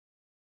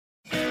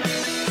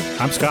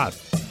I'm Scott.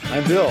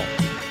 I'm Bill.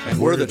 And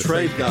we're the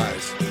Trade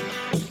Guys.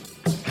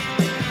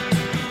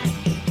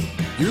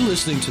 You're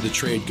listening to The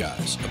Trade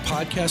Guys, a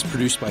podcast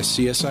produced by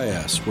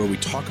CSIS where we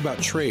talk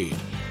about trade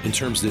in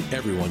terms that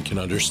everyone can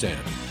understand.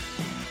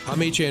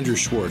 I'm H. Andrew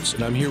Schwartz,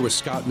 and I'm here with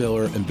Scott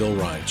Miller and Bill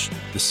Reinsch,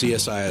 the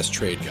CSIS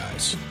Trade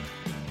Guys.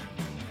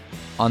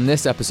 On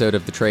this episode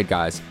of The Trade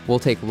Guys, we'll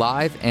take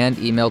live and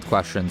emailed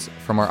questions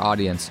from our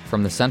audience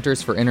from the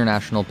Centers for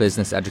International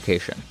Business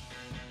Education.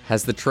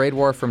 Has the trade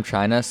war from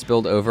China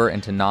spilled over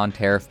into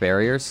non-tariff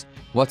barriers?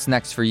 What's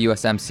next for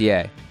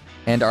USMCA?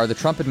 And are the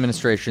Trump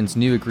administration's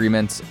new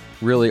agreements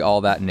really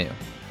all that new?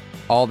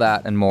 All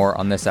that and more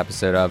on this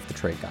episode of The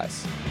Trade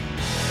Guys.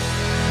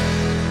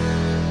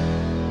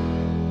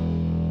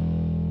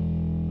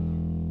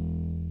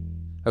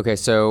 Okay,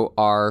 so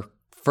our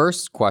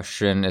first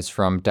question is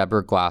from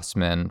Deborah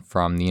Glassman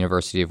from the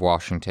University of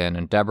Washington,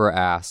 and Deborah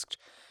asked,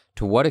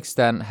 to what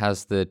extent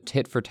has the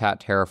tit-for-tat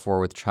tariff war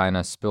with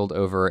China spilled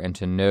over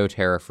into no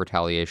tariff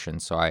retaliation?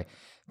 So I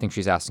think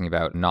she's asking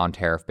about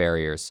non-tariff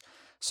barriers.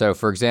 So,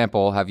 for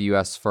example, have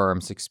U.S.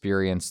 firms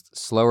experienced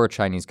slower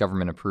Chinese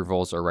government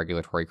approvals or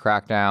regulatory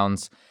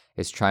crackdowns?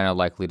 Is China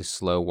likely to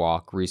slow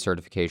walk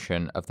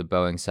recertification of the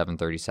Boeing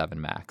 737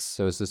 MAX?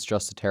 So is this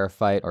just a tariff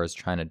fight, or is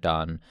China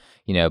done,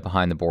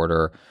 behind the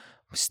border,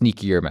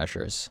 sneakier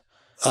measures?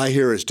 I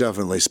hear it's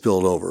definitely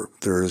spilled over.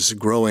 There's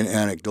growing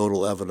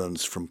anecdotal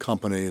evidence from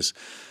companies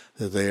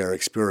that they are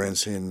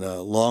experiencing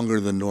longer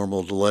than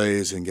normal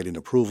delays in getting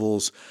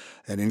approvals,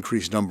 an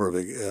increased number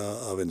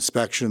of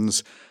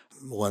inspections.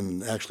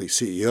 One actually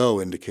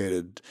CEO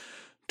indicated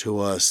to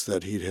us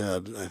that he'd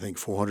had, I think,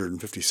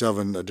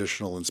 457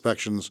 additional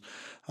inspections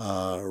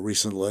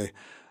recently.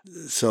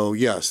 So,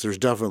 yes, there's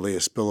definitely a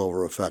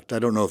spillover effect. I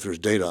don't know if there's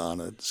data on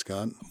it,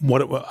 Scott.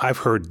 I've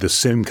heard the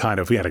same kind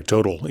of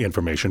anecdotal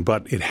information,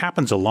 but it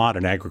happens a lot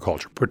in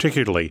agriculture,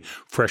 particularly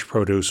fresh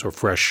produce or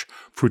fresh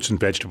fruits and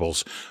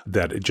vegetables,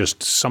 that it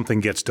just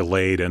something gets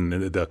delayed and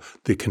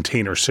the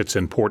container sits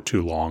in port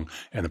too long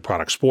and the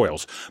product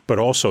spoils. But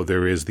also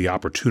there is the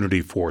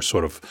opportunity for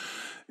sort of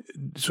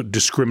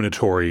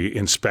discriminatory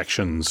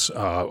inspections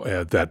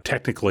that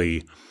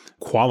technically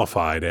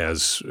qualified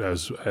as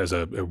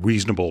a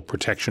reasonable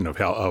protection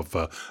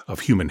of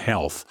human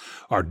health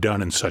are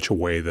done in such a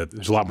way that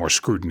there's a lot more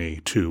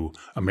scrutiny to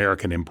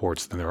American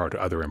imports than there are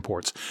to other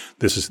imports.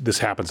 This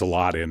happens a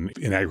lot in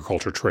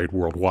agriculture trade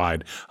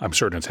worldwide. I'm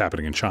certain it's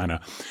happening in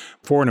China.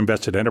 Foreign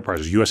invested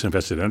enterprises, U.S.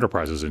 invested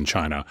enterprises in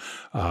China,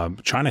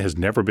 China has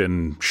never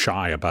been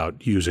shy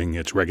about using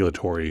its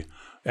regulatory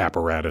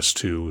apparatus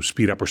to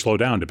speed up or slow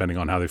down depending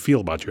on how they feel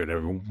about you at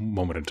every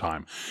moment in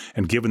time.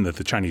 And given that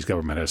the Chinese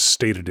government has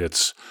stated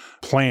its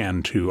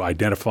plan to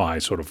identify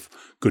sort of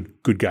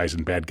good guys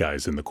and bad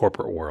guys in the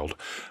corporate world,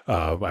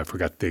 I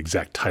forgot the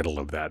exact title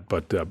of that,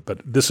 but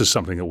this is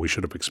something that we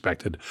should have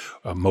expected.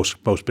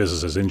 Most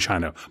businesses in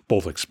China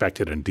both expect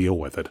it and deal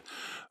with it.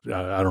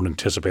 I don't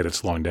anticipate it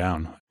slowing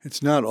down.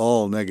 It's not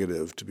all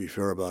negative, to be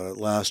fair about it.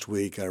 Last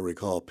week, I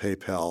recall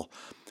PayPal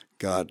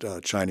got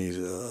Chinese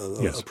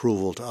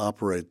approval to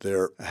operate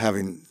there,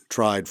 having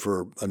tried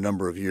for a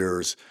number of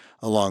years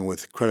along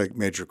with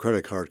major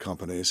credit card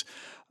companies.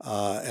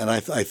 And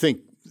I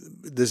think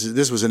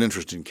this was an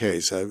interesting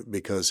case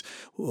because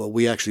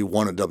we actually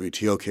won a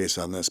WTO case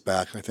on this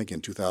back, I think,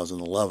 in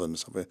 2011,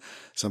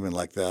 something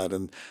like that.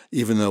 And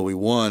even though we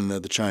won,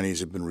 the Chinese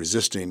have been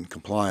resisting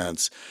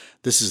compliance.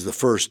 This is the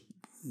first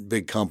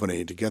big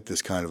company to get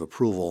this kind of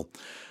approval.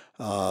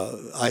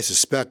 I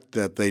suspect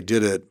that they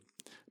did it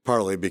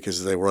partly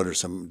because they were under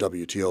some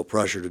WTO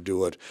pressure to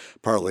do it,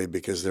 partly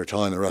because they're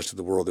telling the rest of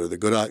the world they're the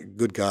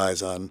good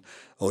guys on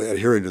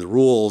adhering to the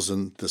rules,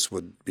 and this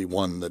would be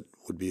one that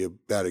would be a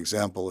bad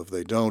example if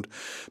they don't.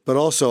 But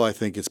also I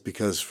think it's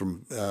because for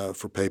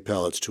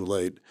PayPal it's too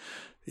late.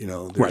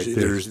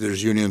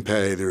 There's Union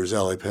Pay, there's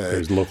Alipay.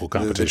 There's local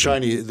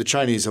competition. The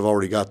Chinese have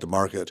already got the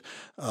market.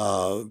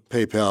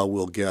 PayPal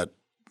will get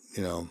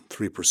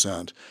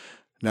 3%.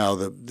 Now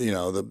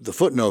the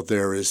footnote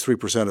there is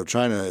 3% of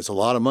China is a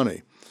lot of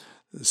money.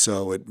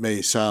 So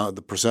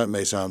the percent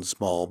may sound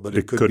small, but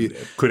it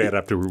could add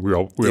up to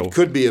real. It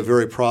could be a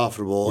very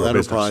profitable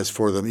enterprise business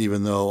for them,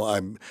 even though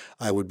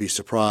I would be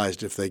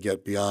surprised if they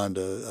get beyond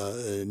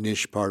a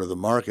niche part of the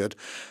market.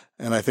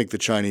 And I think the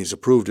Chinese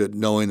approved it,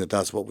 knowing that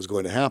that's what was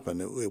going to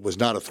happen. It was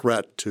not a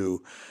threat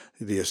to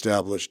the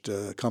established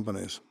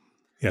companies.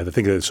 Yeah,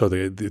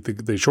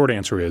 the short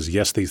answer is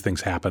yes, these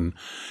things happen.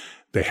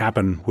 They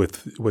happen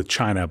with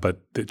China,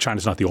 but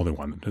China's not the only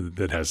one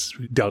that has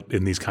dealt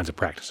in these kinds of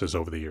practices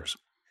over the years.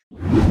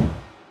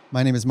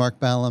 My name is Mark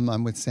Ballum.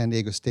 I'm with San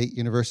Diego State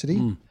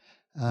University.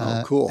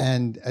 Cool.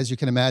 And as you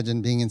can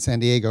imagine, being in San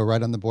Diego,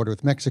 right on the border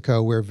with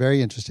Mexico, we're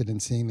very interested in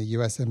seeing the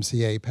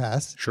USMCA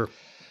pass. Sure.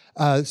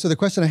 So the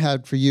question I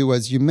had for you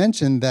was, you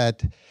mentioned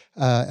that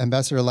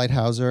Ambassador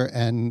Lighthouser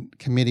and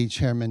Committee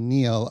Chairman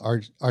Neal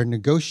are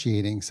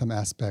negotiating some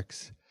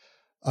aspects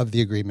of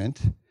the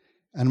agreement.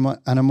 And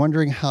I'm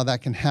wondering how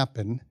that can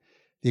happen.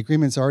 The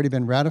agreement's already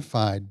been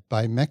ratified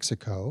by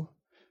Mexico.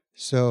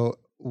 So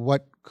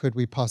what could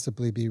we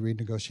possibly be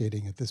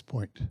renegotiating at this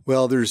point?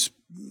 Well, there's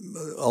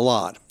a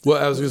lot.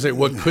 Well, I was going to say,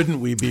 what couldn't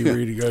we be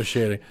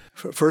renegotiating?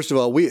 First of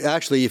all, we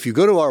actually, if you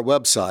go to our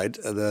website,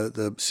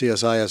 the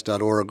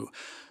CSIS.org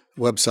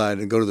website,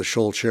 and go to the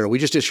Scholl Chair, we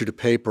just issued a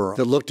paper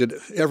that looked at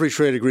every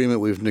trade agreement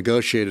we've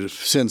negotiated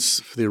since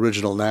the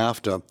original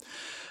NAFTA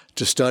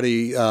to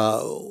study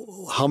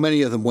how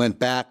many of them went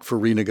back for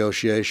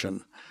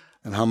renegotiation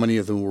and how many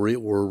of them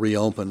were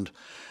reopened.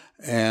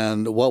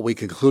 And what we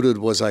concluded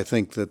was, I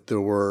think, that there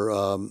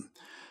were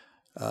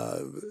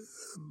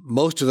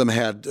most of them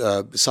had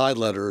side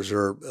letters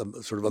or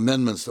sort of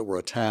amendments that were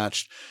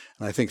attached,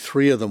 and I think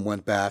 3 of them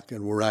went back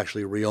and were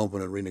actually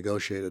reopened and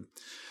renegotiated.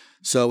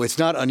 So it's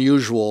not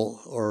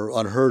unusual or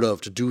unheard of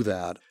to do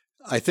that.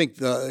 I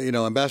think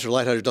Ambassador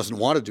Lighthizer doesn't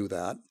want to do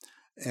that,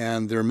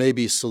 and there may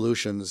be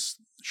solutions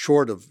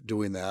short of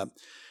doing that.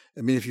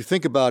 I mean, if you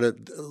think about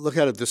it, look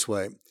at it this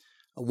way.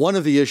 One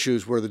of the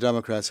issues where the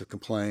Democrats have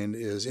complained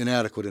is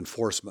inadequate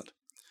enforcement,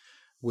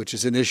 which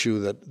is an issue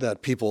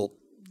that people,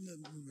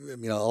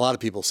 a lot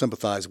of people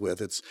sympathize with.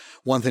 It's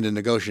one thing to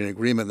negotiate an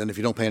agreement, then if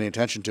you don't pay any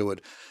attention to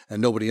it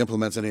and nobody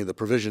implements any of the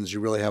provisions,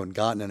 you really haven't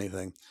gotten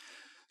anything.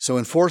 So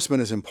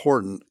enforcement is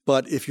important.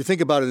 But if you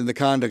think about it in the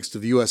context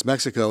of the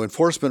U.S.-Mexico,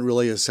 enforcement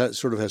really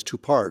sort of has 2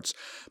 parts.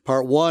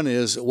 Part one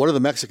is, what are the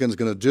Mexicans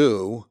going to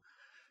do,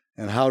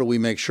 and how do we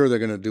make sure they're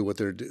going to do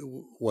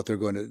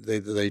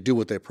they do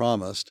what they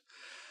promised?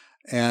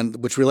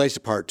 And which relates to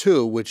part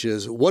 2, which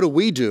is, what do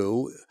we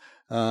do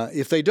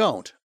if they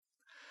don't?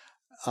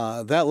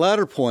 That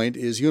latter point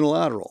is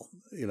unilateral.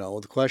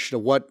 The question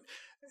of what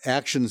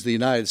actions the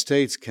United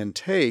States can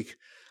take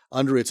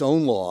under its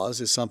own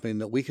laws is something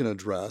that we can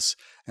address,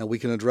 and we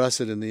can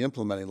address it in the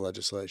implementing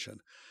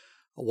legislation.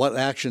 What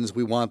actions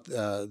we want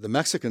the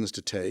Mexicans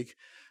to take,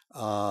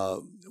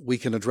 we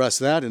can address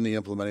that in the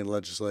implementing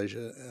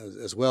legislation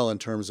as well, in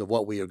terms of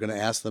what we are going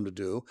to ask them to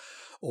do,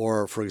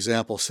 or, for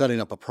example, setting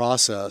up a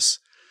process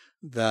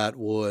that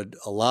would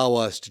allow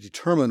us to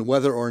determine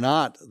whether or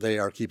not they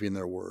are keeping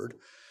their word.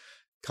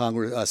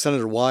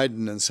 Senator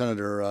Wyden and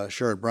Senator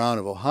Sherrod Brown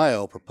of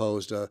Ohio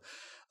proposed a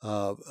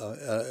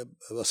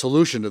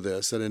solution to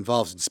this that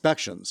involves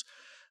inspections,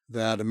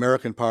 that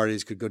American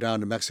parties could go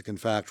down to Mexican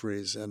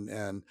factories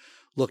and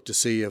look to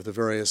see if the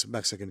various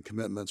Mexican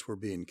commitments were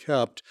being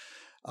kept.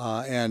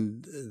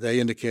 And they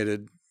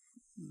indicated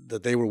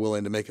that they were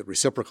willing to make it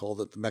reciprocal,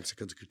 that the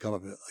Mexicans could come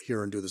up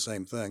here and do the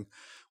same thing,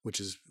 which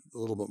is a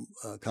little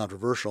bit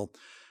controversial.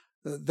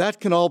 That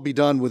can all be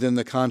done within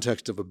the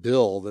context of a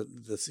bill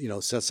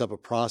that sets up a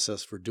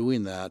process for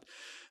doing that.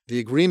 The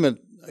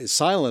agreement is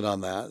silent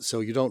on that, so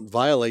you don't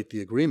violate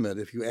the agreement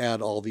if you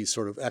add all these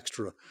sort of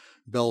extra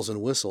bells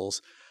and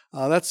whistles.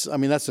 That's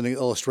an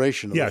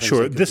illustration of yeah,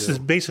 sure. This is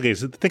basically,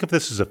 think of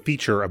this as a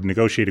feature of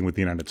negotiating with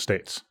the United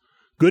States.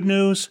 Good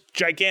news,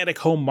 gigantic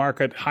home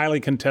market,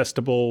 highly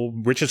contestable,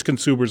 richest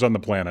consumers on the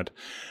planet.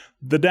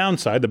 The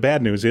downside, the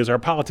bad news, is our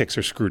politics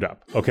are screwed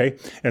up, okay?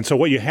 And so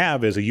what you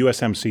have is a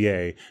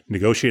USMCA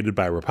negotiated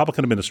by a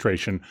Republican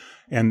administration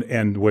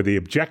and where the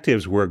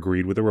objectives were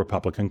agreed with a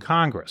Republican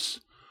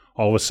Congress.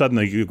 All of a sudden,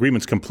 the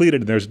agreement's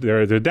completed, and there's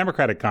a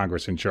Democratic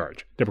Congress in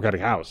charge,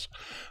 Democratic House.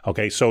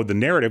 Okay, so the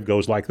narrative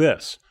goes like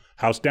this.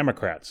 House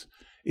Democrats,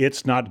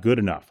 it's not good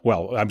enough.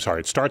 Well, I'm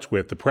sorry, it starts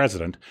with the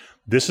president.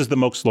 This is the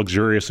most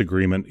luxurious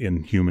agreement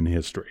in human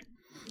history.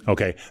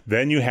 Okay,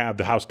 then you have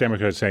the House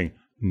Democrats saying,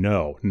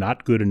 no,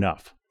 not good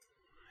enough.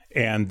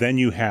 And then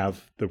you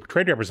have the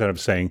trade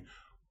representative saying,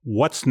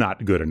 what's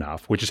not good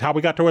enough, which is how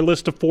we got to our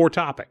list of 4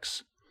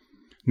 topics.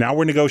 Now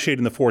we're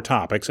negotiating the 4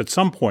 topics. At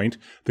some point,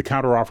 the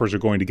counteroffers are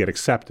going to get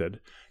accepted,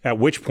 at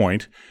which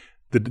point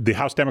the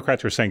House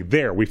Democrats are saying,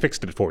 there, we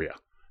fixed it for you.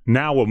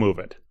 Now we'll move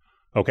it.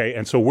 Okay,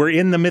 and so we're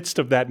in the midst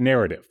of that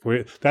narrative.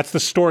 That's the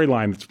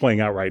storyline that's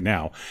playing out right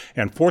now.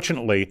 And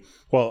fortunately,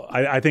 well,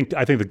 I think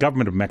the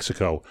government of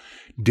Mexico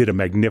did a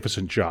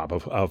magnificent job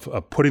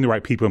of putting the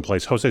right people in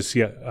place. Jesus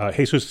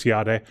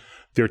CIBE,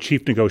 their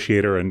chief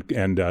negotiator and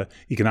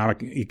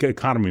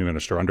economy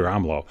minister under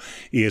AMLO,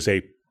 is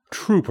a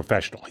true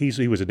professional.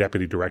 He was a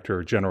deputy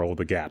director general of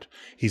the GATT.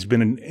 He's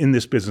been in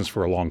this business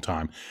for a long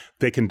time.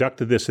 They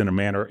conducted this in a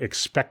manner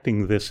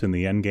expecting this in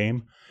the end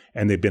game.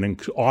 And they've been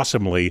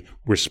awesomely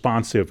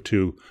responsive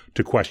to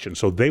questions.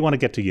 So they want to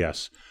get to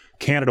yes.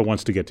 Canada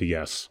wants to get to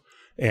yes.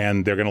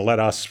 And they're going to let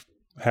us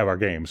have our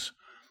games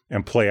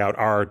and play out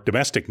our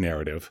domestic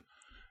narrative.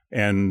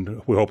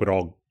 And we hope it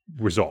all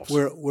resolves.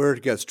 Where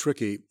it gets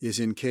tricky is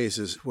in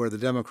cases where the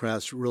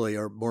Democrats really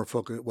are more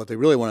focused. What they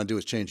really want to do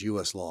is change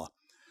U.S. law.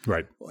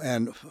 Right.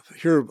 And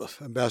here,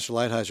 Ambassador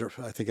Lighthizer,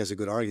 I think, has a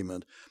good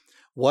argument.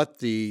 What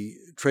the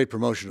Trade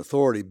Promotion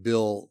Authority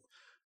bill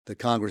that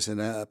Congress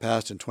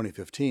passed in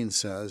 2015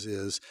 says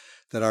is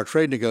that our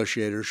trade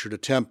negotiators should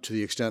attempt to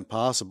the extent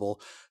possible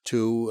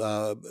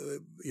to,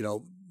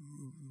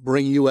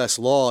 bring U.S.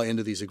 law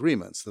into these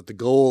agreements, that the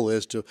goal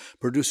is to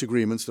produce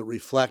agreements that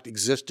reflect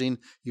existing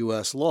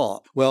U.S.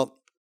 law. Well,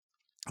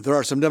 there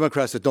are some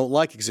Democrats that don't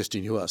like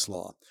existing U.S.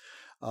 law.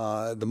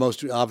 The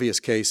most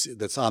obvious case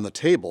that's on the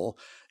table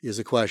is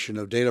a question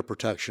of data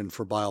protection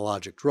for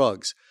biologic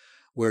drugs.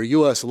 where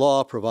U.S.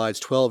 law provides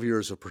 12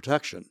 years of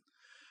protection.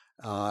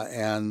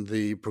 And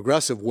the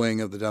progressive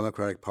wing of the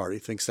Democratic Party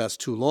thinks that's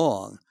too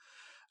long.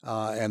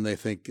 And they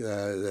think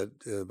that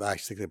I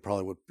think they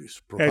probably would be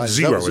surprised.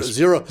 Zero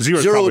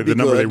is probably would be the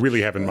number good. they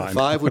really have in mind.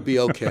 5 would be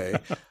okay.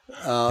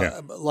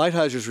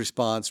 Lighthizer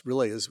response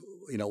really is,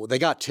 they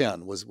got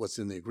 10 was what's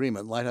in the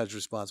agreement. Lighthizer's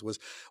response was,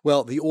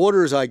 well, the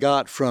orders I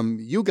got from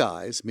you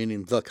guys,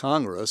 meaning the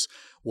Congress,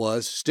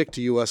 was stick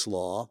to U.S.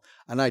 law,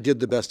 and I did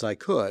the best I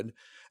could.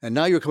 And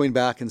now you're coming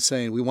back and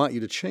saying we want you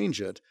to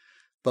change it,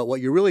 but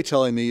what you're really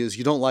telling me is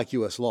you don't like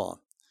U.S. law.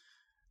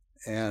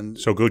 And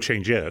so go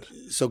change it.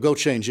 Or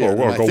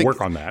go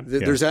work on that.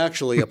 There's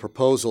actually a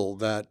proposal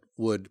that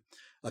would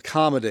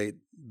accommodate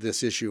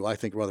this issue, I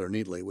think, rather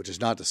neatly, which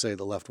is not to say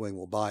the left wing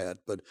will buy it,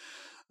 but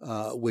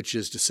which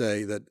is to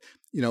say that,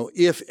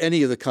 if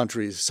any of the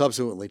countries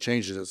subsequently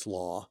changes its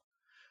law,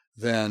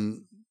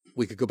 then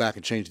we could go back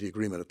and change the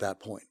agreement at that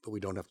point, but we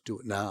don't have to do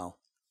it now.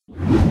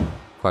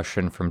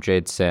 Question from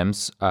Jade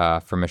Sims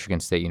from Michigan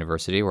State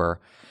University, where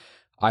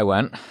I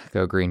went.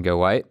 Go green, go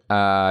white.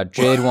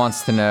 Jade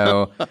wants to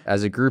know,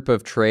 as a group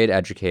of trade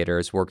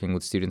educators working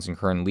with students and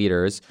current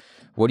leaders,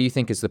 what do you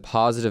think is the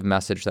positive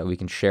message that we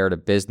can share to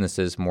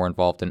businesses more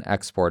involved in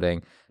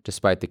exporting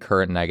despite the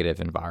current negative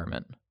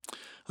environment?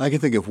 I can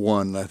think of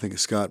one. I think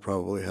Scott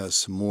probably has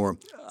some more.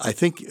 I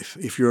think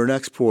if you're an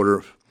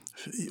exporter,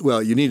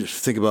 well, you need to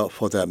think about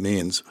what that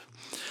means.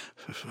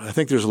 I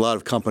think there's a lot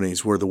of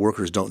companies where the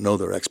workers don't know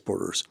they're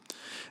exporters.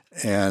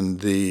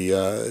 And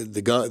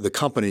the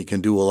company can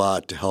do a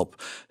lot to help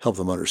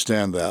them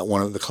understand that.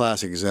 One of the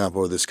classic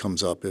example where this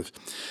comes up,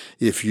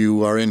 if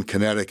you are in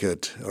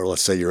Connecticut, or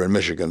let's say you're in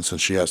Michigan,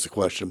 since she asked the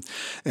question,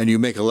 and you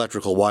make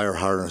electrical wire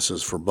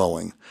harnesses for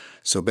Boeing.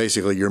 So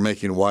basically, you're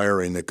making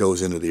wiring that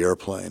goes into the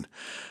airplane.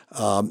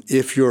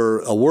 If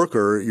you're a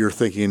worker, you're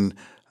thinking,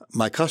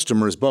 my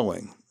customer is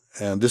Boeing,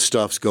 and this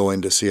stuff's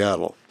going to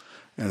Seattle,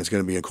 and it's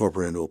going to be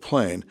incorporated into a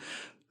plane.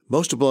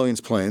 Most of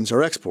Boeing's planes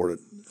are exported.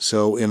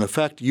 So in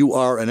effect, you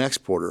are an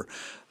exporter,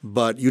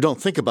 but you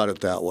don't think about it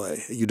that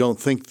way. You don't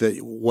think that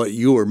what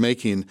you are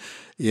making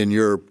in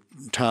your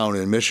town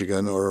in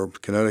Michigan or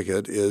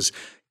Connecticut is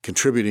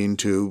contributing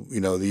to,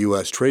 the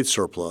U.S. trade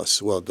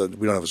surplus. Well,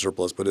 we don't have a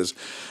surplus, but is,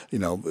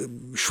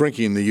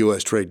 shrinking the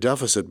U.S. trade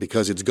deficit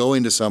because it's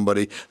going to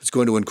somebody that's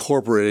going to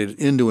incorporate it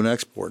into an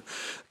export.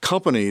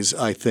 Companies,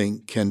 I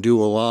think, can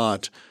do a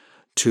lot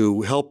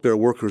to help their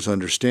workers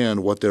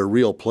understand what their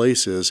real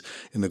place is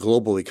in the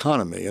global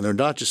economy. And they're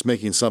not just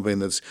making something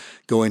that's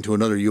going to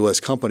another U.S.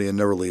 company and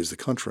never leaves the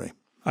country.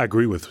 I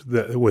agree with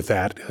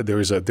that.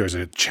 There's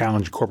a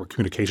challenge in corporate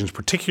communications,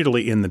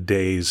 particularly in the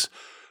days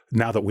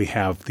now that we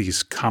have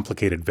these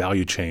complicated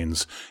value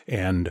chains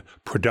and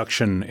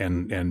production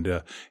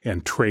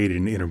and trade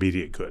in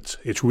intermediate goods.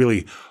 It's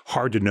really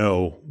hard to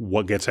know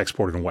what gets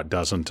exported and what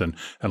doesn't, and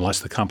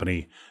unless the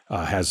company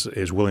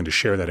is willing to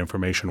share that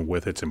information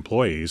with its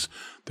employees,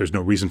 there's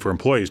no reason for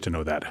employees to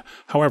know that.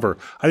 However,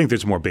 I think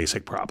there's a more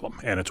basic problem,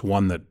 and it's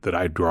one that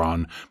I draw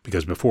on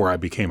because before I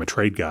became a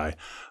trade guy,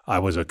 I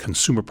was a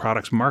consumer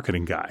products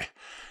marketing guy.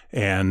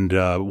 And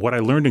what I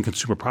learned in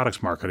consumer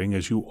products marketing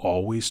is you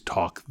always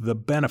talk the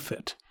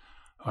benefit,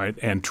 all right?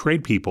 And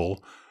trade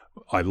people,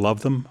 I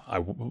love them.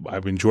 I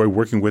enjoy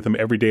working with them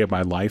every day of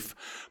my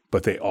life,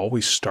 but they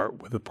always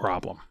start with a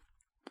problem.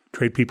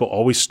 Trade people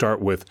always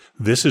start with,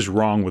 this is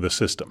wrong with the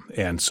system.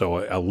 And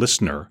so a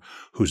listener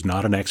who's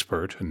not an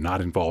expert and not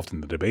involved in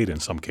the debate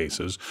in some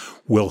cases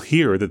will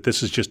hear that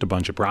this is just a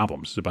bunch of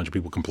problems. It's a bunch of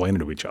people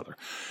complaining to each other.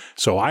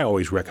 So I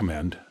always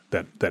recommend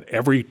that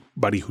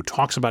everybody who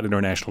talks about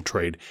international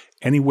trade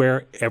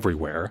anywhere,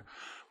 everywhere,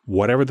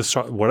 whatever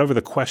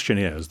the question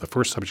is, the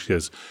first subject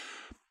is,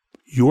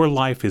 your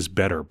life is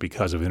better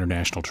because of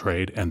international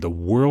trade, and the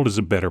world is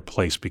a better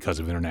place because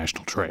of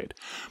international trade.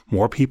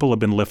 More people have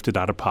been lifted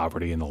out of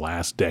poverty in the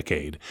last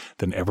decade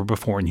than ever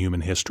before in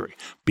human history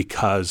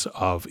because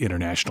of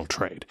international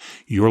trade.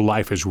 Your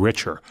life is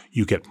richer.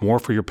 You get more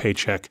for your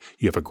paycheck.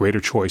 You have a greater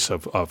choice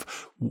of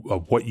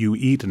what you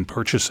eat and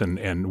purchase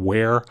and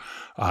wear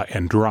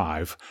and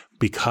drive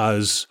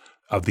because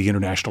of the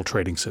international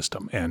trading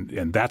system.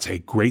 And that's a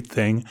great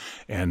thing.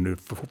 And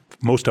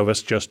most of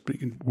us just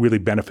really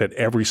benefit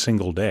every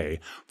single day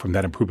from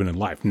that improvement in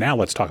life. Now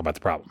let's talk about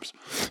the problems.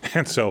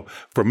 And so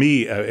for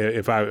me,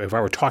 if I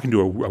were talking to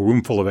a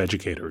room full of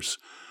educators,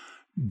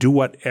 do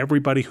what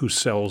everybody who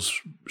sells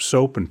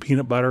soap and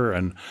peanut butter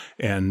and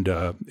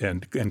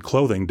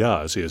clothing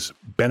does, is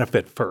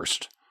benefit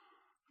first,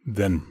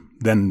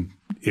 then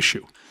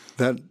issue.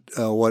 That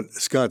what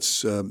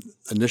Scott's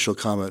initial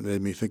comment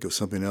made me think of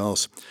something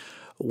else.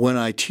 When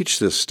I teach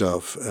this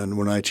stuff and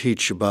when I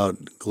teach about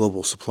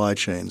global supply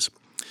chains,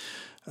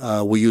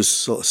 we use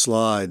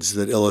slides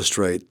that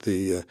illustrate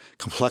the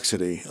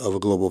complexity of a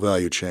global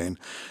value chain.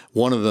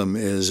 One of them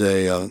is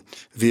a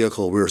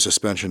vehicle rear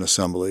suspension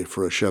assembly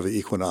for a Chevy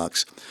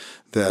Equinox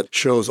that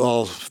shows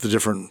all the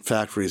different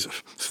factories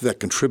that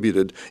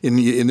contributed,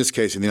 in this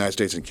case in the United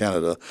States and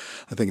Canada,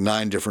 I think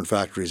 9 different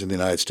factories in the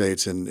United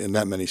States in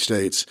that many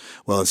states,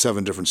 well, in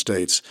 7 different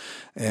states,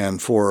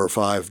 and 4 or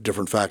 5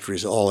 different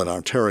factories all in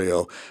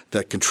Ontario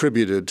that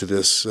contributed to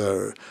this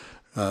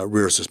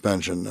rear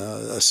suspension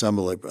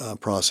assembly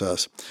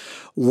process.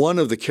 One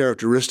of the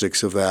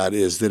characteristics of that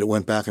is that it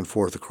went back and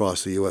forth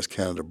across the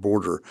U.S.-Canada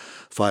border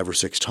 5 or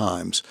 6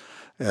 times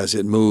as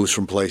it moves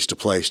from place to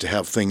place to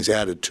have things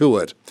added to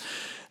it.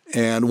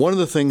 And one of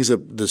the things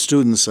that the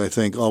students, I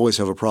think, always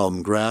have a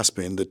problem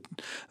grasping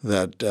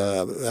that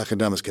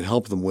academics can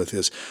help them with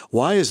is,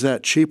 why is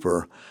that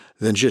cheaper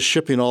than just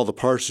shipping all the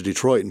parts to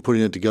Detroit and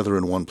putting it together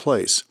in one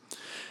place?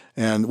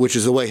 And which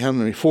is the way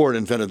Henry Ford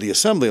invented the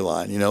assembly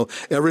line.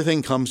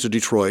 Everything comes to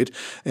Detroit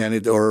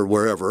or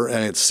wherever,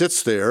 and it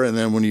sits there. And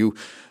then when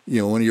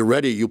when you're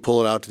ready, you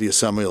pull it out to the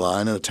assembly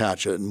line and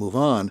attach it and move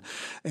on.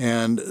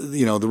 And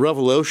the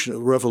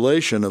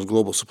revelation of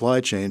global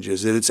supply chain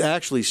is that it's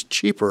actually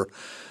cheaper,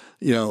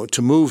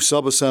 to move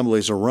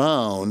sub-assemblies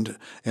around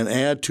and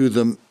add to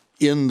them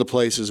in the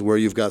places where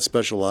you've got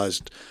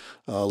specialized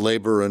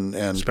labor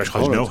and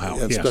specialized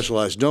know-how,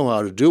 specialized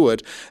know-how to do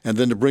it, and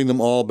then to bring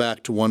them all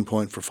back to one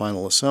point for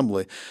final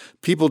assembly.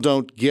 People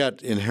don't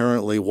get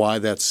inherently why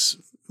that's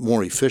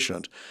more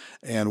efficient.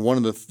 And one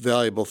of the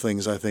valuable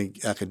things I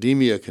think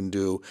academia can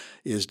do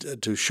is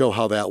to show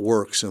how that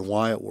works and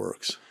why it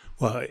works.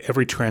 Well,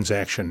 every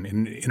transaction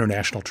in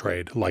international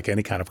trade, like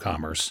any kind of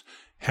commerce,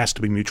 has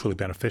to be mutually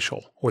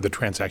beneficial, or the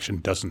transaction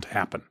doesn't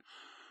happen.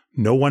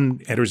 No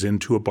one enters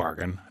into a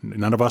bargain,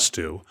 none of us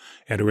do,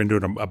 enter into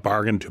a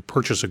bargain to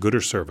purchase a good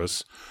or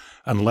service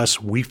unless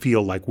we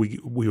feel like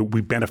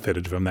we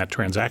benefited from that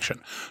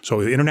transaction. So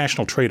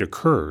international trade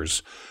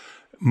occurs,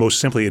 most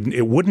simply,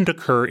 it wouldn't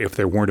occur if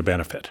there weren't a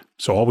benefit.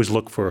 So always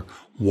look for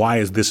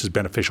why this is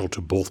beneficial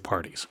to both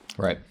parties.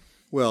 Right.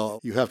 Well,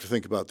 you have to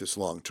think about this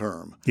long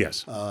term.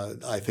 Yes.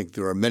 I think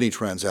there are many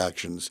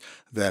transactions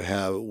that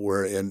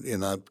where in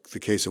the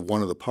case of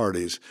one of the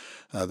parties,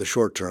 the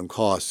short-term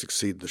costs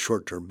exceed the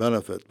short-term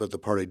benefit, but the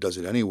party does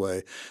it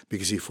anyway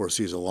because he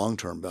foresees a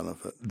long-term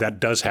benefit. That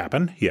does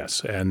happen,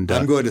 yes. And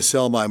I'm going to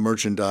sell my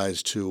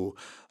merchandise to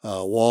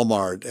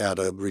Walmart at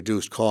a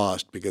reduced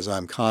cost because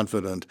I'm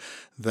confident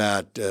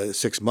that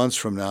 6 months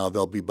from now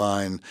they'll be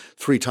buying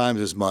 3 times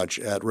as much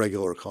at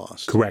regular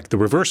cost. Correct. The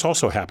reverse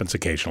also happens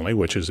occasionally,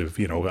 which is if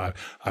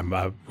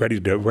I'm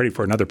ready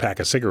for another pack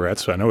of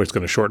cigarettes. I know it's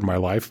going to shorten my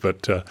life,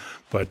 but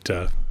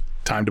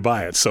time to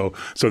buy it. So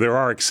there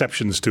are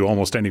exceptions to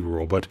almost any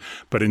rule, but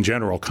in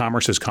general,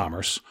 commerce is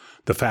commerce.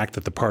 The fact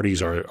that the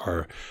parties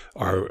are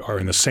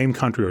in the same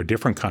country or a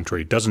different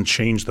country doesn't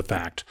change the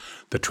fact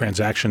that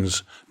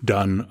transactions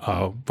done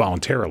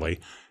voluntarily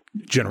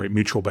generate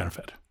mutual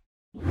benefit.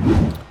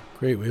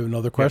 Great. We have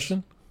another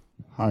question.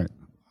 Hi.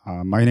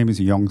 My name is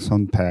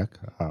Young-Sun Park,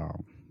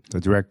 the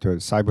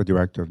CIBE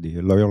director of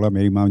the Loyola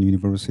Marymount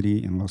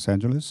University in Los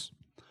Angeles.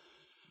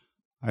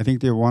 I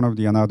think that one of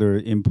the another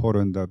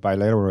important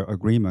bilateral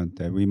agreement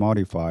that we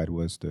modified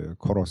was the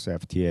KOROS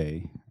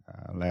FTA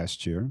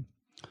last year.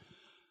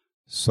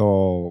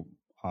 So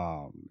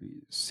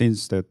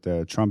since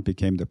that Trump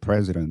became the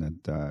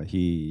president,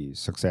 he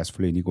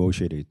successfully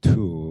negotiated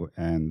 2,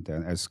 and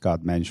as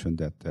Scott mentioned,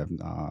 that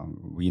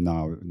we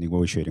now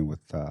negotiating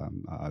with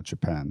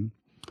Japan.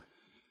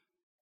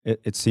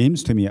 It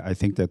seems to me, I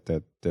think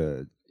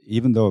that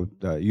even though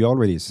you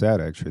already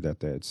said actually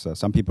that it's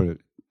some people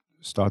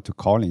start to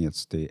calling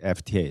it the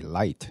FTA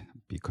light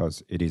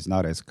because it is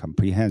not as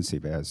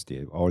comprehensive as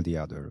all the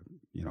other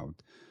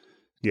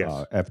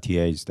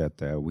FTAs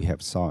that we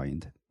have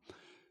signed.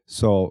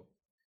 So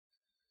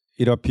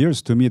it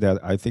appears to me that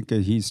I think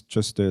he's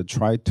just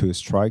tried to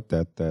strike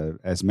that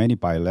as many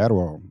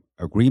bilateral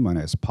agreement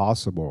as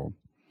possible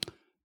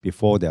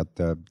before that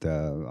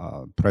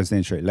the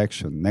presidential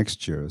election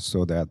next year,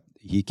 so that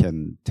he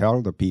can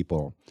tell the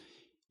people,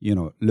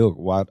 look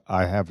what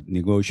I have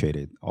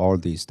negotiated, all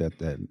these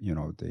the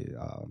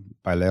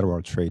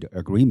bilateral trade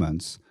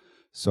agreements,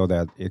 so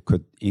that it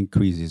could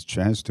increase his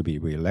chance to be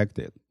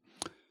reelected.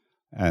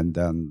 And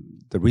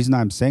the reason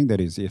I'm saying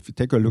that is if you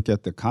take a look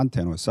at the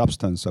content or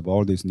substance of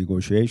all this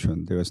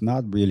negotiation, there is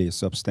not really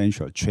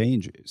substantial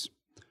changes,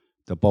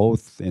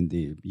 both in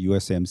the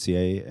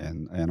USMCA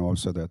and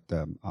also that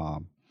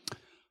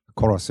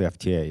KOROS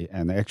FTA,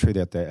 and actually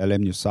that the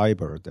LMU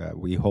CIBE that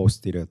we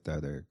hosted at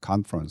the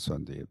conference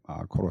on the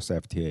KOROS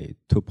FTA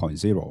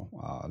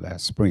 2.0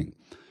 last spring.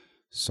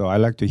 So I'd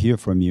like to hear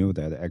from you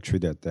that actually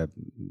that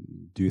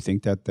do you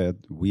think that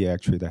we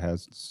actually that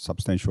has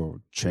substantial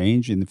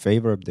change in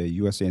favor of the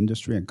U.S.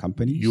 industry and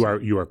companies? You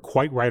are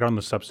quite right on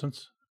the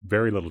substance.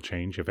 Very little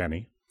change, if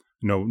any.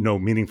 No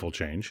meaningful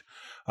change.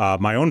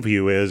 My own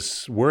view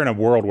is we're in a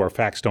world where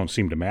facts don't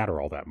seem to matter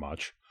all that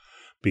much,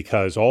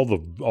 because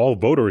all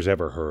voters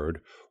ever heard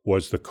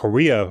was the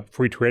Korea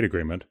Free Trade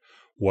Agreement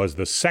was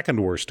the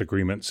second worst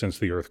agreement since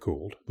the earth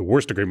cooled. The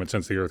worst agreement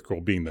since the earth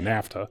cooled being the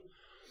NAFTA.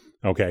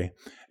 Okay.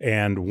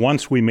 And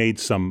once we made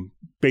some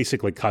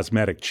basically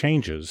cosmetic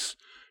changes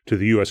to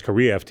the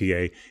U.S.-Korea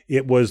FTA,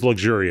 it was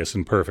luxurious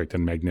and perfect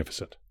and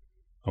magnificent.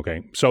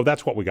 Okay, so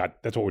that's what we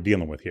got. That's what we're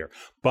dealing with here.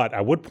 But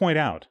I would point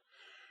out,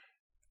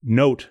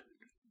 note,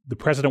 the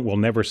president will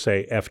never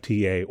say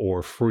FTA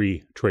or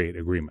free trade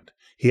agreement.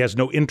 He has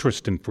no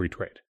interest in free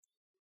trade.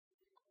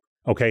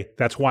 Okay,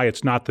 that's why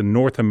it's not the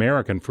North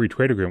American Free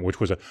Trade Agreement, which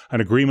was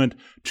an agreement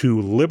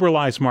to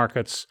liberalize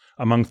markets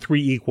among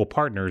three equal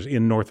partners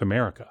in North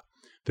America.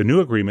 The new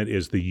agreement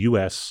is the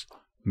U.S.,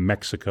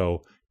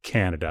 Mexico,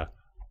 Canada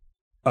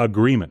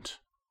agreement.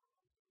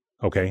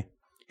 Okay,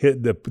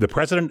 the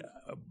president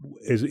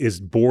is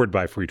bored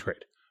by free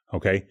trade.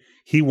 Okay,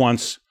 he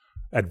wants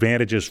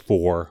advantages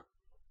for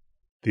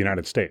the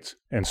United States,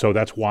 and so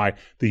that's why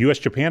the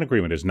U.S.-Japan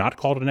agreement is not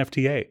called an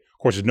FTA.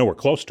 Of course, it's nowhere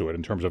close to it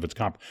in terms of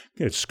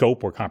its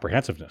scope or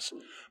comprehensiveness.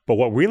 But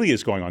what really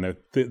is going on there,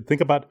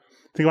 think about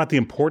the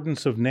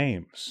importance of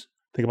names.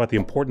 Think about the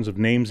importance of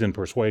names in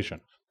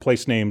persuasion,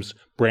 place names,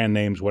 brand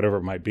names, whatever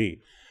it might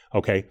be.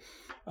 Okay,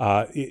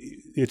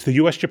 it's the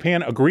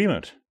U.S.-Japan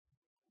agreement.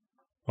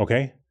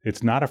 Okay,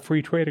 it's not a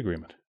free trade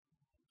agreement.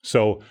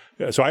 So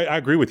I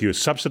agree with you.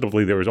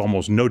 Substantively, there is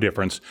almost no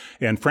difference.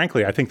 And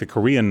frankly, I think the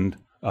Korean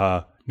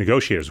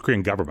negotiators, the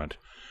Korean government,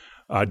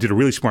 did a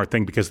really smart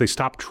thing because they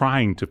stopped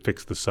trying to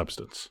fix the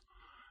substance.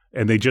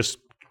 And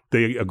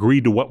they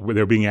agreed to what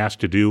they're being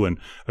asked to do and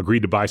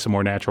agreed to buy some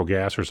more natural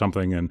gas or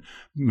something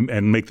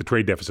and make the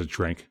trade deficit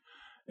shrink.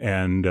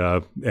 And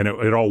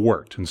it all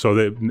worked. And so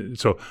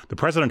the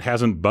president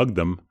hasn't bugged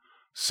them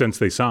since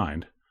they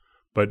signed.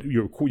 But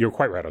you're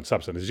quite right on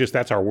substance. It's just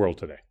that's our world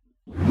today.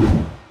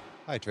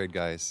 Hi, Trade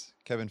Guys.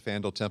 Kevin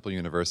Fandel, Temple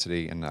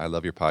University, and I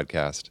love your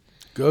podcast.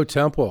 Go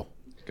Temple.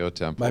 Go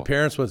Temple. My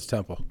parents went to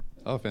Temple.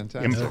 Oh,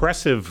 fantastic.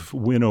 Impressive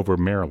win over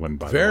Maryland,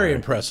 by the way. Very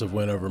impressive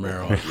win over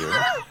Maryland.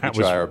 We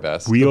try our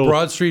best. The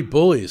Broad Street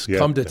Bullies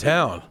come to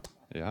town.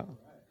 Yeah.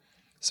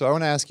 So I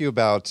want to ask you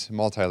about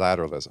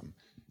multilateralism.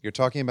 You're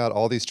talking about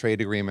all these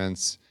trade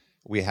agreements.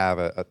 We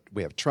have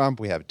Trump.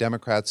 We have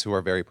Democrats who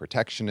are very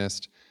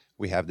protectionist.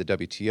 We have the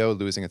WTO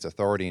losing its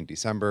authority in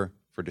December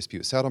for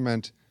dispute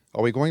settlement.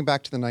 Are we going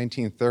back to the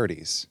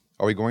 1930s?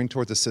 Are we going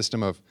towards a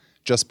system of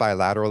just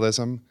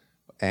bilateralism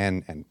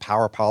and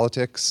power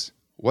politics?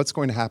 What's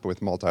going to happen with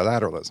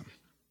multilateralism?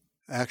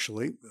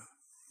 Actually,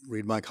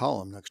 read my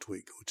column next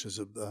week, which is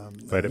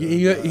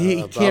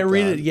he can't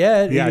read it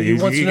yet. Yeah, he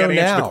wants to know answer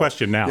now. the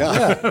question now.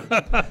 Yeah.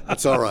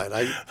 That's all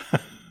right.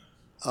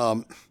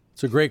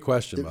 It's a great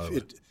question, by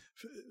the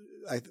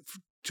way.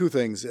 Two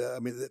things.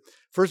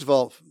 First of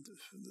all,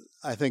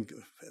 I think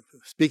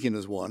speaking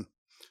as one,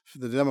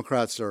 the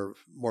Democrats are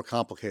more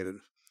complicated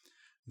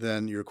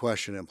than your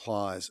question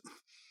implies.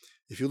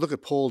 If you look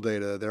at poll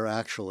data, they're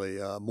actually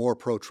more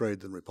pro-trade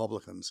than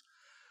Republicans.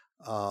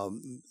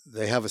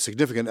 They have a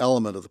significant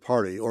element of the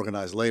party,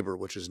 organized labor,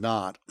 which is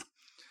not.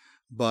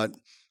 But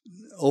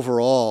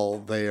overall,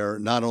 they are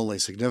not only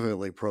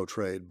significantly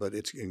pro-trade, but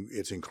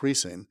it's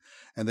increasing,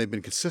 and they've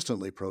been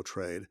consistently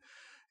pro-trade.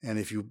 And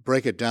if you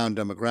break it down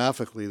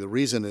demographically, the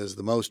reason is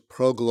the most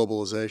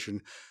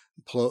pro-globalization,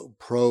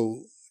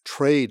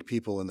 pro-trade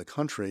people in the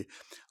country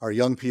are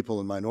young people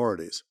and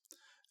minorities.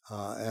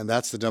 And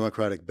that's the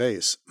Democratic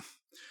base.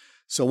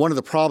 So one of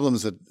the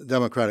problems that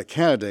Democratic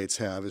candidates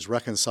have is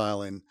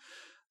reconciling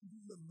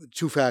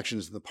two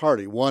factions in the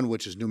party. One,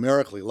 which is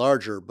numerically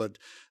larger, but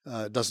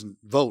doesn't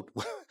vote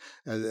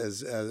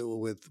as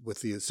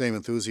with the same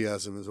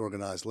enthusiasm as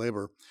organized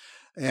labor,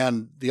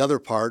 and the other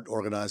part,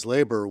 organized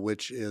labor,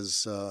 which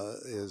is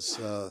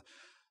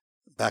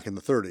back in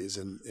the 30s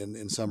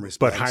in some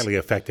respects, but highly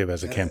effective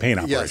as a campaign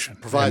operation.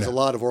 Yes, provides a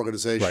lot of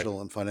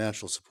organizational and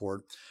financial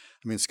support.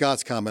 I mean,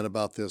 Scott's comment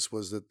about this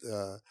was that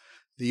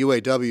the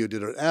UAW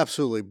did an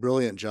absolutely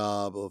brilliant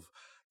job of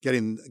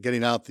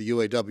getting out the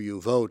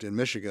UAW vote in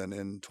Michigan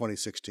in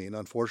 2016.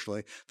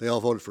 Unfortunately, they all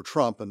voted for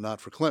Trump and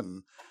not for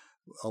Clinton,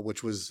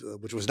 which was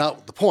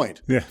not the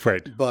point. Yeah,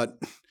 right. But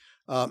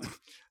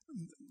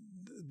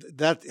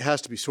that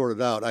has to be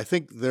sorted out. I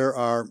think there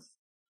are,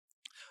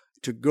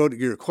 to go to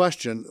your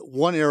question,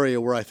 one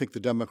area where I think the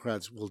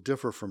Democrats will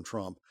differ from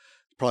Trump,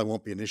 probably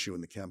won't be an issue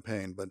in the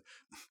campaign, but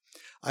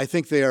I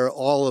think they are,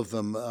 all of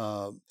them,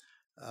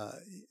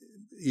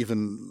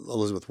 even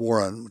Elizabeth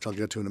Warren, which I'll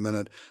get to in a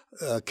minute,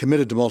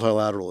 committed to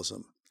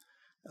multilateralism.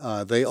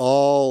 They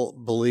all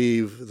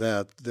believe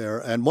that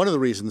and one of the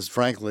reasons,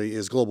 frankly,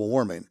 is global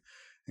warming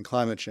and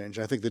climate change.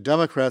 I think the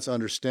Democrats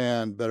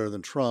understand better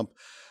than Trump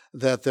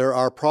that there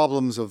are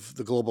problems of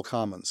the global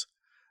commons,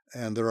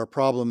 and there are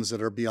problems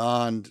that are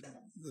beyond,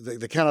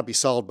 they cannot be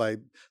solved by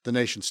the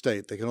nation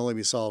state. They can only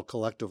be solved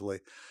collectively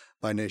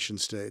by nation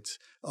states,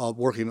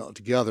 working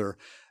together.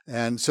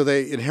 And so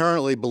they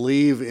inherently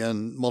believe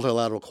in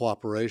multilateral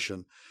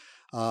cooperation.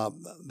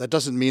 That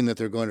doesn't mean that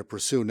they're going to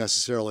pursue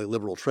necessarily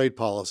liberal trade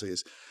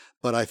policies,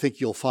 but I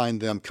think you'll find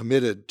them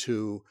committed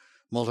to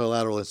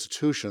multilateral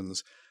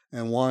institutions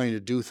and wanting to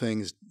do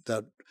things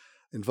that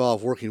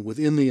involve working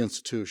within the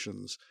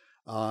institutions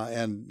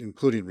and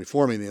including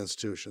reforming the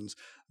institutions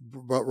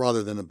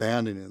rather than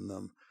abandoning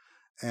them.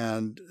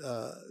 And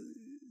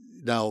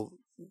now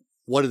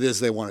what it is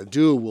they want to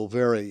do will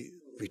vary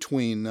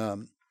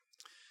between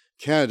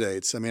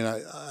candidates. I mean,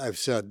 I've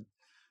said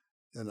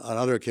on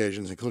other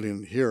occasions,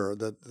 including here,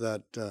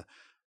 that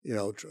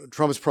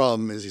Trump's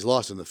problem is he's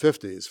lost in the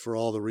 50s for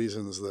all the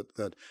reasons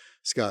that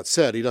Scott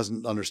said. He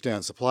doesn't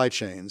understand supply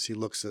chains. He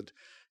looks at,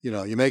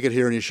 you make it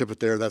here and you ship it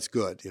there, that's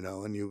good,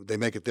 and they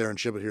make it there and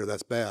ship it here,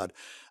 that's bad.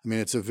 I mean,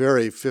 it's a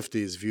very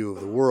 50s view of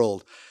the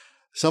world.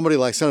 Somebody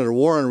like Senator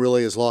Warren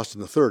really is lost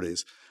in the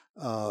 30s.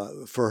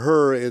 For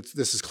her,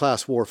 this is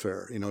class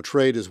warfare.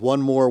 Trade is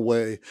one more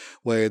way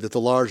that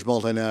the large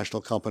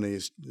multinational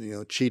companies,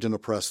 cheat and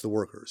oppress the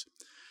workers.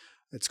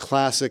 It's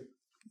classic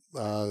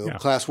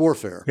class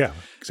warfare. Yeah,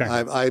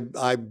 exactly.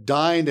 I'm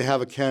dying to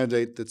have a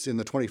candidate that's in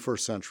the 21st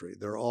century.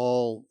 They're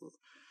all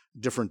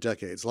different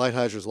decades.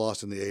 Lighthizer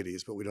lost in the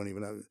 80s, but we don't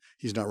even have.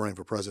 He's not running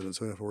for president,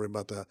 so we don't have to worry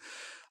about that.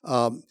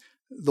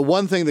 The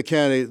one thing the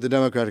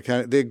Democratic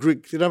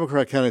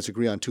candidates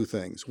agree on two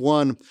things.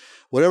 One,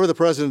 whatever the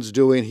president's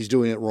doing, he's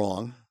doing it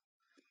wrong.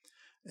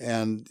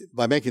 And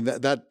by making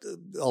that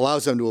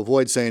allows them to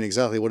avoid saying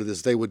exactly what it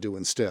is they would do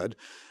instead.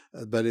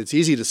 But it's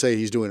easy to say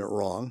he's doing it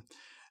wrong.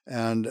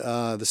 And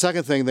the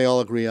second thing they all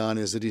agree on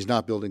is that he's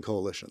not building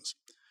coalitions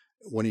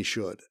when he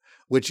should,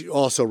 which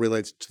also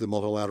relates to the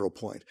multilateral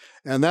point.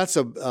 And that's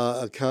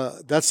a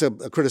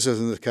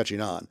criticism that's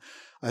catching on.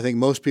 I think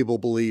most people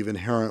believe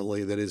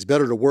inherently that it's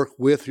better to work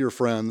with your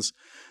friends,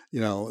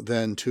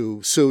 than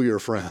to sue your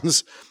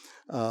friends,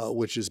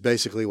 which is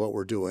basically what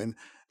we're doing.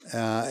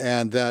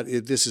 And that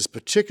this is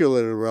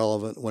particularly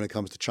relevant when it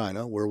comes to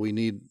China, where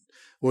we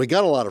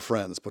got a lot of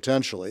friends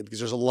potentially, because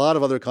there's a lot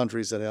of other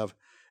countries that have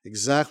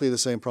exactly the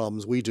same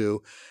problems we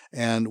do,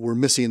 and we're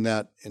missing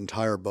that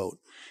entire boat.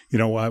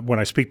 When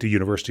I speak to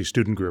university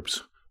student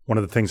groups, one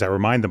of the things I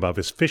remind them of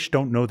is fish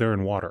don't know they're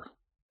in water.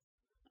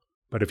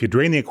 But if you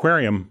drain the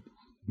aquarium,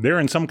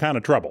 they're in some kind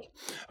of trouble.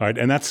 All right,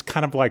 and that's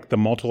kind of like the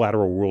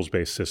multilateral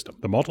rules-based system.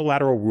 The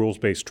multilateral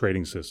rules-based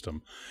trading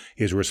system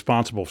is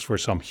responsible for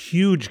some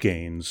huge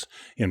gains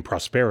in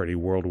prosperity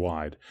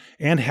worldwide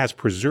and has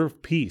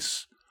preserved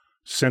peace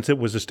since it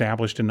was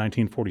established in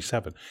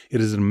 1947. It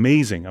is an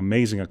amazing,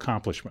 amazing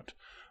accomplishment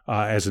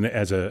as an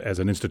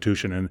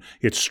institution, and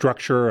its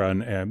structure,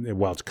 and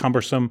while it's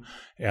cumbersome,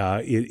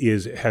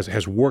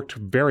 has worked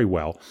very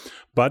well.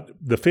 But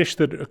the fish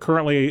that are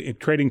currently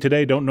trading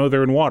today don't know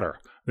they're in water.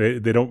 They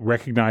don't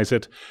recognize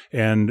it,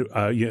 and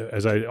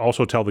as I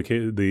also tell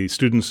the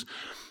students,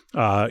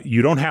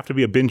 you don't have to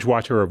be a binge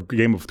watcher of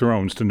Game of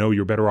Thrones to know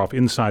you're better off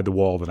inside the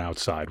wall than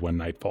outside when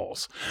night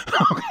falls.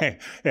 Okay,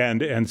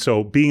 and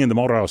so being in the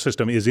multilateral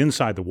system is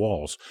inside the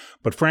walls.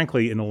 But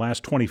frankly, in the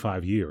last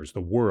 25 years, the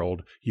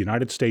world,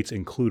 United States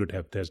included,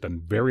 has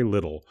done very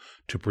little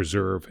to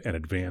preserve and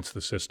advance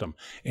the system,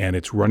 and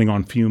it's running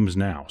on fumes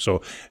now.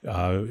 So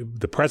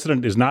the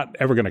president is not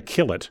ever going to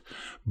kill it,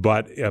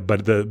 but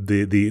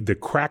the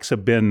cracks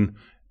have been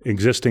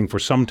existing for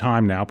some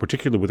time now,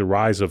 particularly with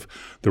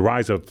the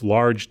rise of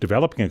large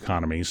developing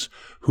economies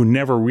who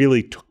never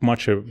really took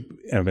much of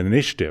an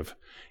initiative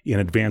in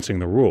advancing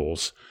the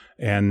rules,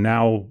 and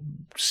now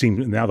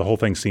the whole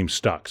thing seems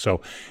stuck.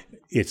 So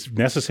it's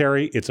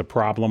necessary. It's a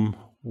problem.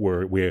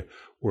 We're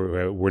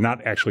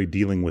not actually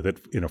dealing with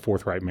it in a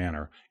forthright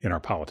manner in our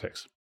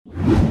politics.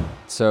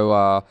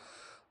 So.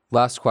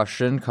 Last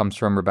question comes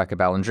from Rebecca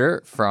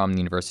Bellinger from the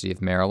University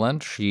of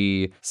Maryland.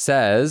 She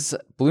says,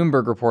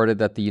 Bloomberg reported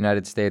that the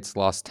United States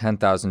lost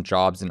 10,000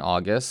 jobs in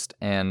August,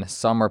 and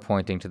some are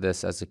pointing to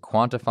this as a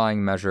quantifying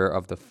measure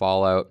of the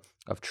fallout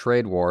of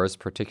trade wars,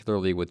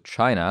 particularly with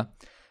China.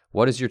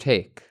 What is your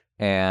take?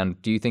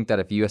 And do you think that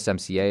if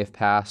USMCA if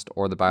passed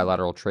or the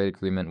bilateral trade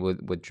agreement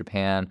with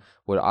Japan,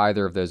 would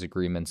either of those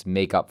agreements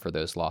make up for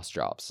those lost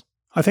jobs?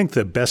 I think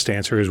the best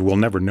answer is we'll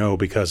never know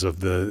because of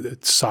the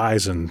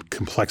size and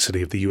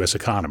complexity of the U.S.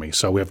 economy.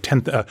 So we have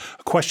a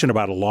question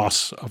about a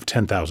loss of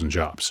 10,000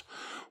 jobs.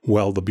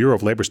 Well, the Bureau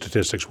of Labor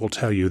Statistics will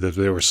tell you that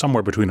there were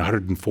somewhere between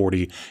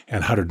 140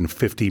 and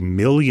 150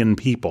 million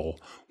people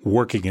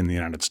working in the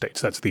United States.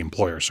 That's the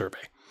employer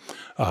survey.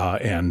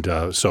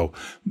 So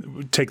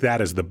take that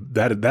as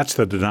that's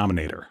the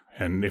denominator.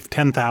 And if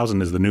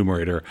 10,000 is the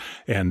numerator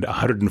and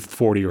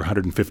 140 or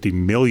 150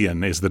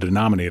 million is the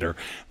denominator,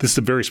 this is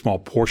a very small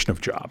portion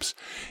of jobs.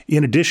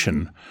 In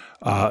addition,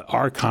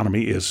 our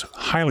economy is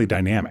highly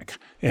dynamic.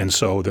 And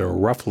so there are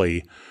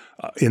roughly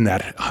in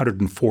that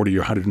 140 or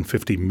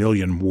 150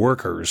 million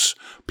workers,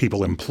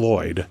 people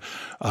employed,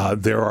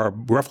 there are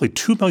roughly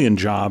 2 million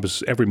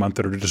jobs every month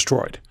that are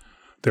destroyed.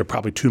 There are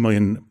probably 2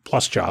 million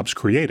plus jobs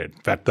created.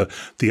 In fact,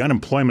 the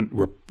unemployment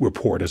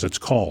report, as it's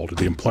called,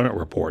 the employment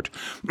report,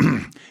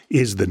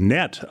 is the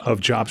net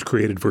of jobs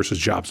created versus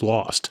jobs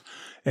lost.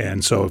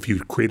 And so if you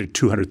created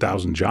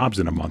 200,000 jobs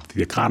in a month,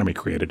 the economy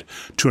created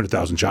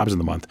 200,000 jobs in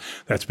the month.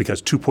 That's because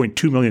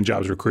 2.2 million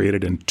jobs were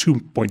created and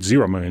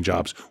 2.0 million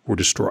jobs were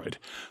destroyed.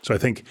 So I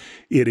think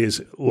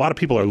a lot of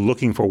people are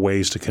looking for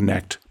ways to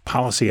connect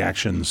policy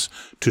actions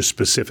to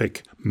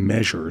specific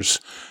measures.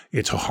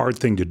 It's a hard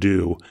thing to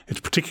do. It's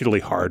particularly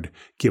hard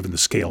given the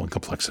scale and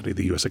complexity of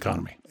the U.S.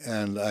 economy.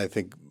 And I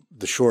think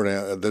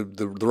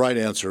the right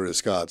answer is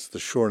Scott's. The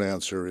short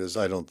answer is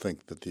I don't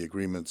think that the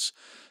agreements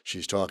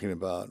she's talking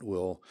about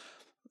will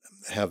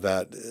have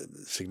that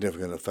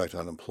significant effect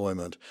on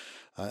employment.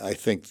 I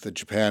think the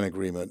Japan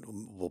agreement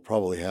will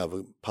probably have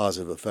a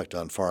positive effect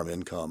on farm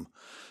income,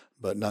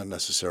 but not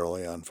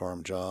necessarily on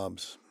farm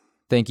jobs.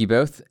 Thank you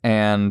both,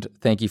 and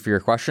thank you for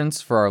your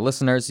questions. For our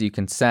listeners, you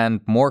can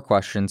send more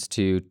questions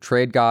to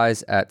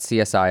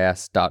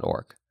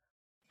tradeguys@csis.org.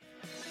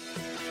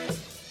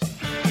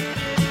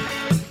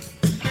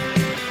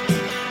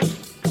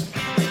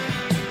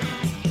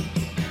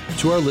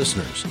 To our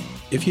listeners,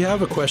 if you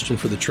have a question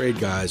for the Trade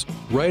Guys,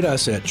 write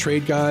us at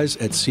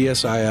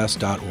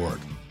tradeguys@csis.org.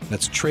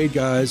 That's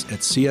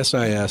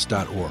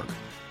tradeguys@csis.org.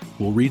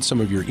 We'll read some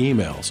of your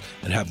emails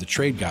and have the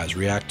Trade Guys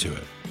react to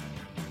it.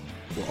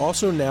 We're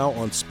also now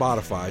on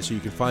Spotify, so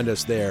you can find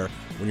us there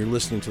when you're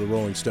listening to the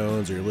Rolling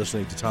Stones or you're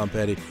listening to Tom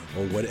Petty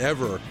or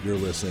whatever you're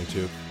listening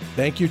to.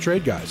 Thank you,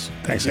 Trade Guys.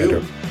 Thanks,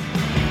 Andrew.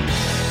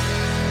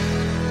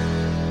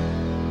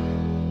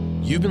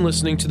 You've been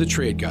listening to The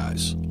Trade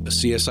Guys, a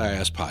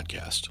CSIS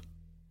podcast.